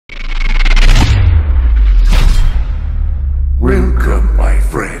Welcome, my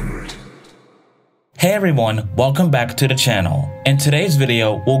friend. Hey everyone, welcome back to the channel. In today's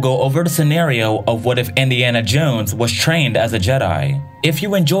video, we'll go over the scenario of what if Indiana Jones was trained as a Jedi. If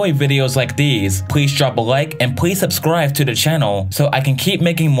you enjoy videos like these, please drop a like and please subscribe to the channel so I can keep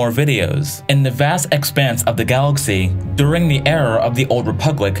making more videos. In the vast expanse of the galaxy, during the era of the Old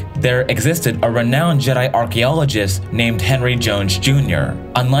Republic, there existed a renowned Jedi archaeologist named Henry Jones Jr.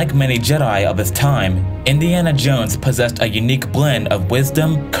 Unlike many Jedi of his time, Indiana Jones possessed a unique blend of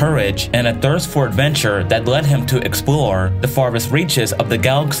wisdom, courage, and a thirst for adventure that led him to explore the farthest reaches of the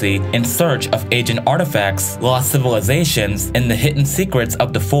galaxy in search of ancient artifacts, lost civilizations, and the hidden secrets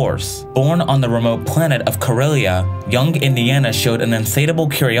of the Force. Born on the remote planet of Corellia, young Indiana showed an insatiable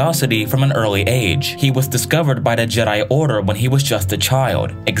curiosity from an early age. He was discovered by the Jedi Order when he was just a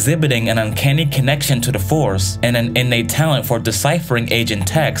child, exhibiting an uncanny connection to the Force and an innate talent for deciphering ancient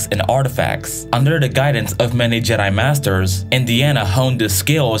texts and artifacts. Under the guidance of many Jedi Masters, Indiana honed his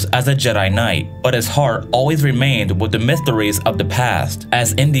skills as a Jedi Knight, but his heart always remained with the mysteries of the past.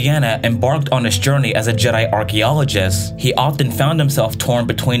 As Indiana embarked on his journey as a Jedi archaeologist, he often found himself torn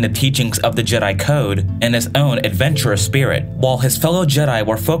between the teachings of the Jedi Code and his own adventurous spirit. While his fellow Jedi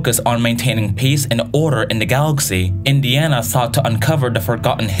were focused on maintaining peace and order in the galaxy, Indiana sought to uncover the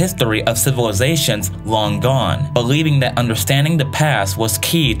forgotten history of civilizations long gone, believing that understanding the past was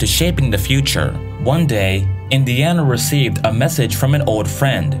key to shaping the future. One day, Indiana received a message from an old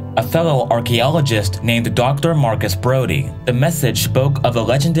friend, a fellow archaeologist named Dr. Marcus Brody. The message spoke of a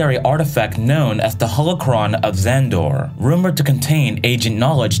legendary artifact known as the Holocron of Xandor, rumored to contain ancient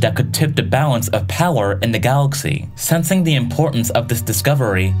knowledge that could tip the balance of power in the galaxy. Sensing the importance of this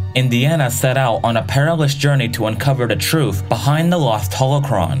discovery, Indiana set out on a perilous journey to uncover the truth behind the lost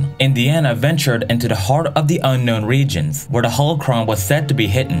Holocron. Indiana ventured into the heart of the unknown regions, where the Holocron was said to be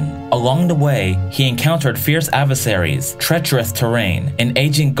hidden. Along the way, he encountered fierce adversaries, treacherous terrain, and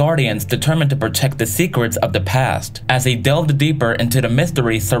aging guardians determined to protect the secrets of the past. As he delved deeper into the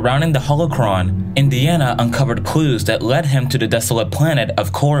mysteries surrounding the Holocron, Indiana uncovered clues that led him to the desolate planet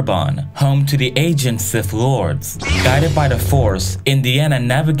of Korriban, home to the ancient Sith Lords. Guided by the Force, Indiana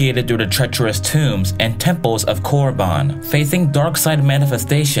navigated through the treacherous tombs and temples of Korriban, facing dark side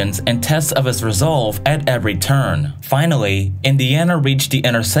manifestations and tests of his resolve at every turn. Finally, Indiana reached the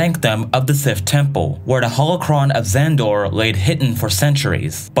inner sanctum of the Sith Temple, where the Holocron of Xandor laid hidden for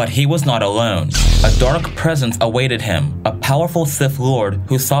centuries. But he was not alone. A dark presence awaited him, a powerful Sith Lord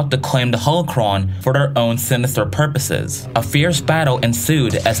who sought to claim the Holocron for their own sinister purposes. A fierce battle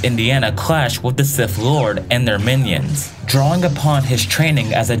ensued as Indiana clashed with the Sith Lord and their minions. Drawing upon his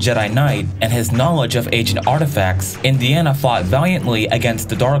training as a Jedi Knight and his knowledge of ancient artifacts, Indiana fought valiantly against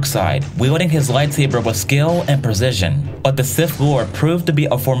the dark side, wielding his lightsaber with skill and precision. But the Sith Lord proved to be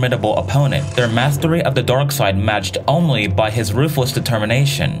a formidable opponent, their mastery of the dark side matched only by his ruthless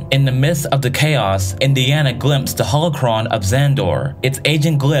determination. In the midst of the chaos, Indiana glimpsed the Holocron of Xandor, its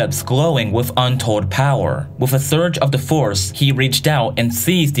ancient glyphs glowing with untold power. With a surge of the Force, he reached out and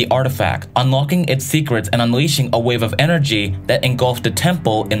seized the artifact, unlocking its secrets and unleashing a wave of energy that engulfed the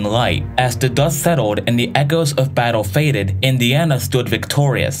temple in light. As the dust settled and the echoes of battle faded, Indiana stood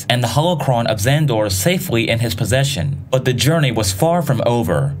victorious, and the Holocron of Xandor safely in his possession. But the journey was far from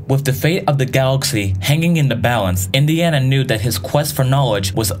over. With the fate of the galaxy hanging in the balance, Indiana knew that his quest for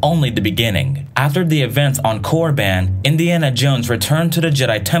knowledge was only the beginning. After the events on Korriban, Indiana Jones returned to the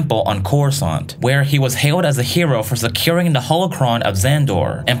Jedi Temple on Coruscant, where he was hailed as a hero for securing the Holocron of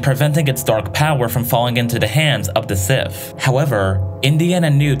Xandor and preventing its dark power from falling into the hands of the Sith. However, Indiana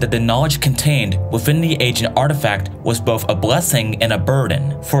knew that the knowledge contained within the ancient artifact was both a blessing and a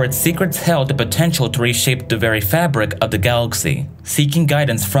burden, for its secrets held the potential to reshape the very fabric of the galaxy. Seeking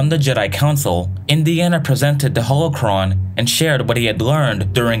guidance from the Jedi Council, Indiana presented the Holocron and shared what he had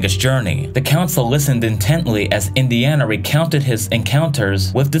learned during his journey. The Council listened intently as Indiana recounted his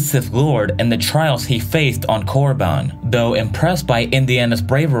encounters with the Sith Lord and the trials he faced on Korriban. Though impressed by Indiana's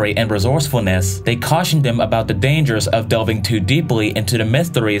bravery and resourcefulness, they cautioned him about the dangers of delving too deeply into the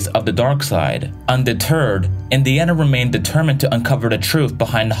mysteries of the dark side. Undeterred, Indiana remained determined to uncover the truth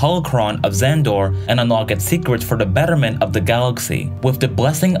behind the Holocron of Xandor and unlock its secrets for the betterment of the galaxy. With the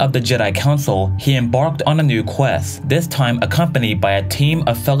blessing of the Jedi Council, he embarked on a new quest, this time accompanied by a team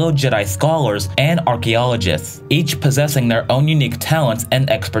of fellow Jedi scholars and archaeologists, each possessing their own unique talents and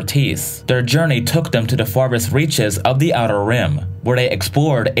expertise. Their journey took them to the farthest reaches of the Outer Rim, where they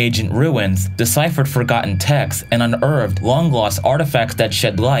explored ancient ruins, deciphered forgotten texts, and unearthed long-lost artifacts that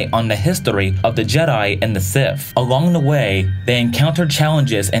shed light on the history of the Jedi and the Sith. Along the way, they encountered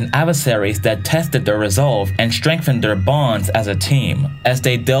challenges and adversaries that tested their resolve and strengthened their bonds as a team. As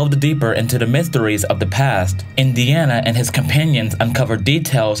they delved deeper into the mysteries of the past, Indiana and his companions uncovered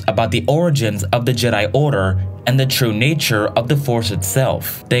details about the origins of the Jedi Order and the true nature of the Force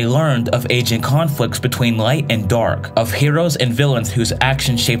itself. They learned of ancient conflicts between light and dark, of heroes and villains whose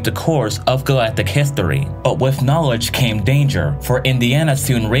actions shaped the course of galactic history. But with knowledge came danger, for Indiana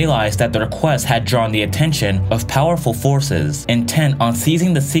soon realized that their quest had drawn the attention of powerful forces, intent on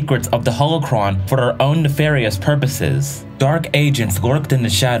seizing the secrets of the holocron for their own nefarious purposes. Dark agents lurked in the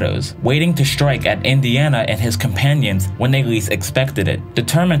shadows, waiting to strike at Indiana and his companions when they least expected it.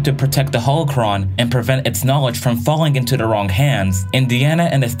 Determined to protect the holocron and prevent its knowledge from falling into the wrong hands, Indiana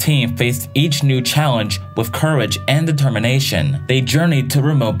and his team faced each new challenge with courage and determination. They journeyed to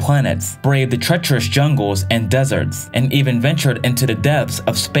remote planets, braved the treacherous jungles and deserts, and even ventured into the depths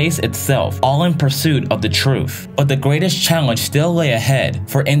of space itself, all in pursuit of the truth. But the greatest challenge still lay ahead,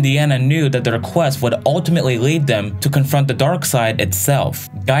 for Indiana knew that their quest would ultimately lead them to confront the dark side itself.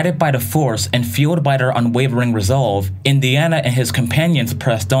 Guided by the Force and fueled by their unwavering resolve, Indiana and his companions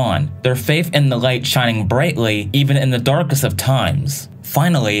pressed on, their faith in the light shining brightly even in the darkest of times.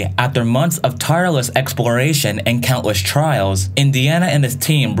 Finally, after months of tireless exploration and countless trials, Indiana and his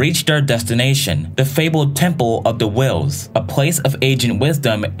team reached their destination, the fabled Temple of the Wills, a place of ancient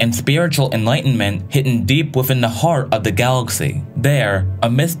wisdom and spiritual enlightenment hidden deep within the heart of the galaxy. There,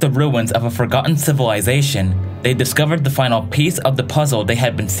 amidst the ruins of a forgotten civilization, they discovered the final piece of the puzzle they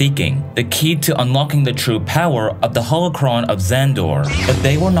had been seeking, the key to unlocking the true power of the holocron of Xandor. But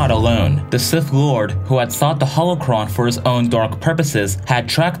they were not alone. The Sith Lord, who had sought the holocron for his own dark purposes, had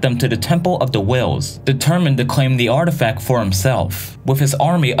tracked them to the Temple of the Wills, determined to claim the artifact for himself. With his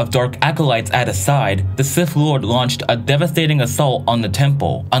army of dark acolytes at his side, the Sith Lord launched a devastating assault on the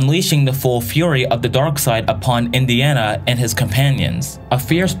temple, unleashing the full fury of the dark side upon Indiana and his companions. A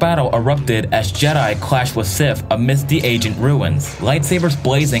fierce battle erupted as Jedi clashed with Sith amidst the ancient ruins, lightsabers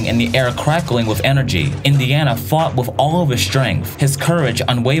blazing and the air crackling with energy. Indiana fought with all of his strength, his courage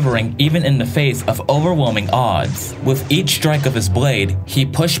unwavering even in the face of overwhelming odds. With each strike of his blade, he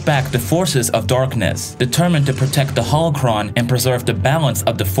pushed back the forces of darkness, determined to protect the holocron and preserve the balance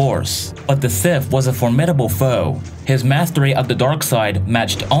of the Force. But the Sith was a formidable foe, his mastery of the dark side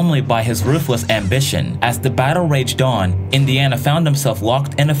matched only by his ruthless ambition. As the battle raged on, Indiana found himself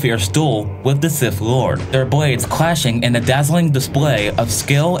locked in a fierce duel with the Sith Lord, their blades clashing in a dazzling display of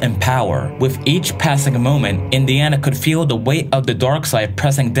skill and power. With each passing moment, Indiana could feel the weight of the dark side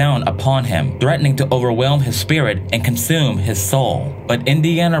pressing down upon him, threatening to overwhelm his spirit and consume his soul. But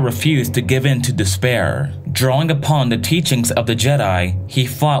Indiana refused to give in to despair. Drawing upon the teachings of the Jedi, he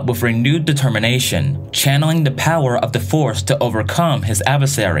fought with renewed determination, channeling the power of the Force to overcome his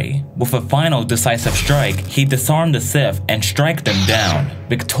adversary. With a final decisive strike, he disarmed the Sith and struck them down.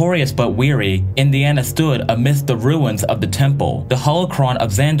 Victorious but weary, Indiana stood amidst the ruins of the temple, the holocron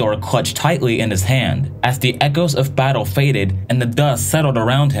of Xandor clutched tightly in his hand. As the echoes of battle faded and the dust settled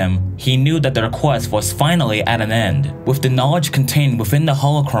around him, he knew that their quest was finally at an end. With the knowledge contained within the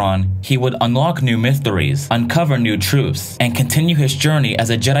holocron, he would unlock new mysteries, uncover new truths, and continue his journey as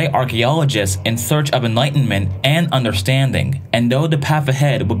a Jedi archaeologist in search of enlightenment and understanding. And though the path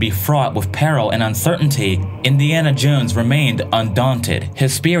ahead would be fraught with peril and uncertainty, Indiana Jones remained undaunted,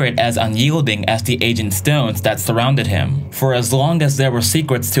 his spirit as unyielding as the ancient stones that surrounded him. For as long as there were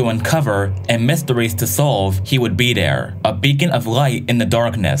secrets to uncover and mysteries to solve, he would be there, a beacon of light in the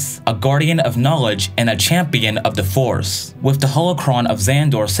darkness, a guardian of knowledge and a champion of the Force. With the holocron of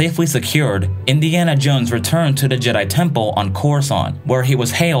Xandor safely secured, Indiana Jones returned to the Jedi Temple on Coruscant, where he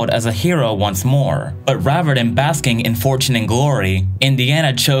was hailed as a hero once more. But rather than basking in fortune and glory,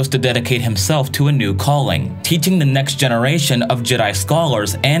 Indiana chose to dedicate himself to a new calling, teaching the next generation of Jedi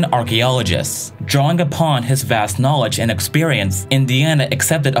scholars and archaeologists. Drawing upon his vast knowledge and experience, Indiana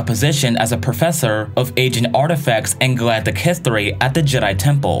accepted a position as a professor of ancient artifacts and galactic history at the Jedi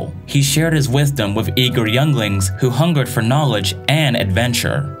Temple. He shared his wisdom with eager younglings who hungered for knowledge and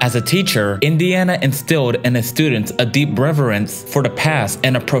adventure. As a teacher, Indiana instilled in his students a deep reverence for the past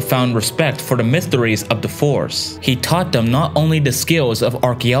and a profound respect for the mysteries of the Force. He taught them not only the skills of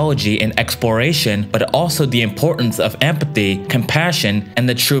archaeology and exploration, but also the importance of empathy, compassion, and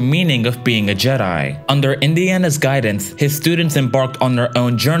the true meaning of being a Jedi. Under Indiana's guidance, his students embarked on their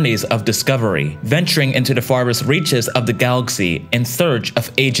own journeys of discovery, venturing into the farthest reaches of the galaxy in search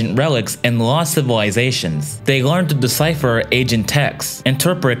of ancient relics and lost civilizations. They learned to decipher ancient texts,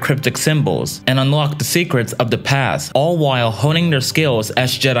 interpret cryptic symbols, and unlock the secrets of the past, all while honing their skills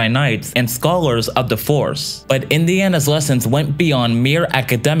as Jedi Knights and scholars of the Force. But Indiana's lessons went beyond mere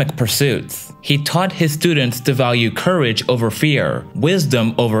academic pursuits. He taught his students to value courage over fear,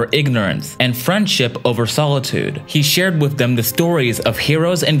 wisdom over ignorance, and friendship over solitude. He shared with them the stories of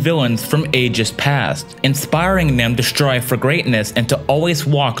heroes and villains from ages past, inspiring them to strive for greatness and to always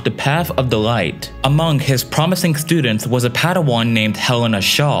walk the path of the light. Among his promising students was a Padawan named Helena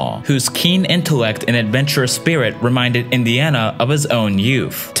Shaw, whose keen intellect and adventurous spirit reminded Indiana of his own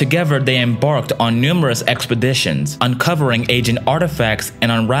youth. Together they embarked on numerous expeditions, uncovering ancient artifacts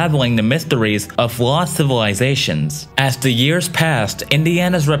and unraveling the mysteries of lost civilizations. As the years passed,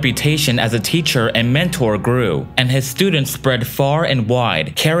 Indiana's reputation as a teacher and mentor grew, and his students spread far and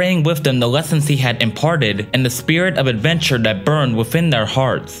wide, carrying with them the lessons he had imparted and the spirit of adventure that burned within their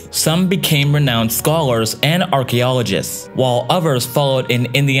hearts. Some became renowned scholars and archaeologists, while others followed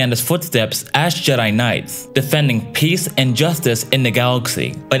in Indiana's footsteps as Jedi Knights, defending peace and justice in the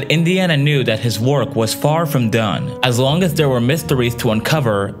galaxy. But Indiana knew that his work was far from done. As long as there were mysteries to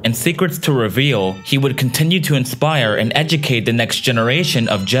uncover and secrets to reveal, he would continue to inspire and educate the next generation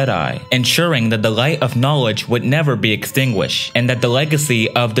of Jedi, ensuring that the light of knowledge would never be extinguished, and that the legacy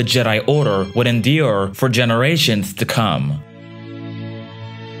of the Jedi Order would endure for generations to come.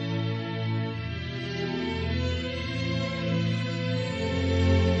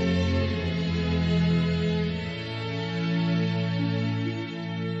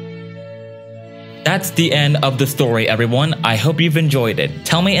 That's the end of the story, everyone. I hope you've enjoyed it.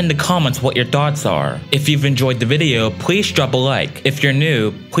 Tell me in the comments what your thoughts are. If you've enjoyed the video, please drop a like. If you're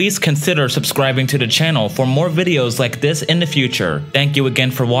new, please consider subscribing to the channel for more videos like this in the future. Thank you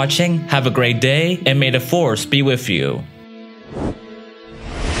again for watching, have a great day, and may the Force be with you.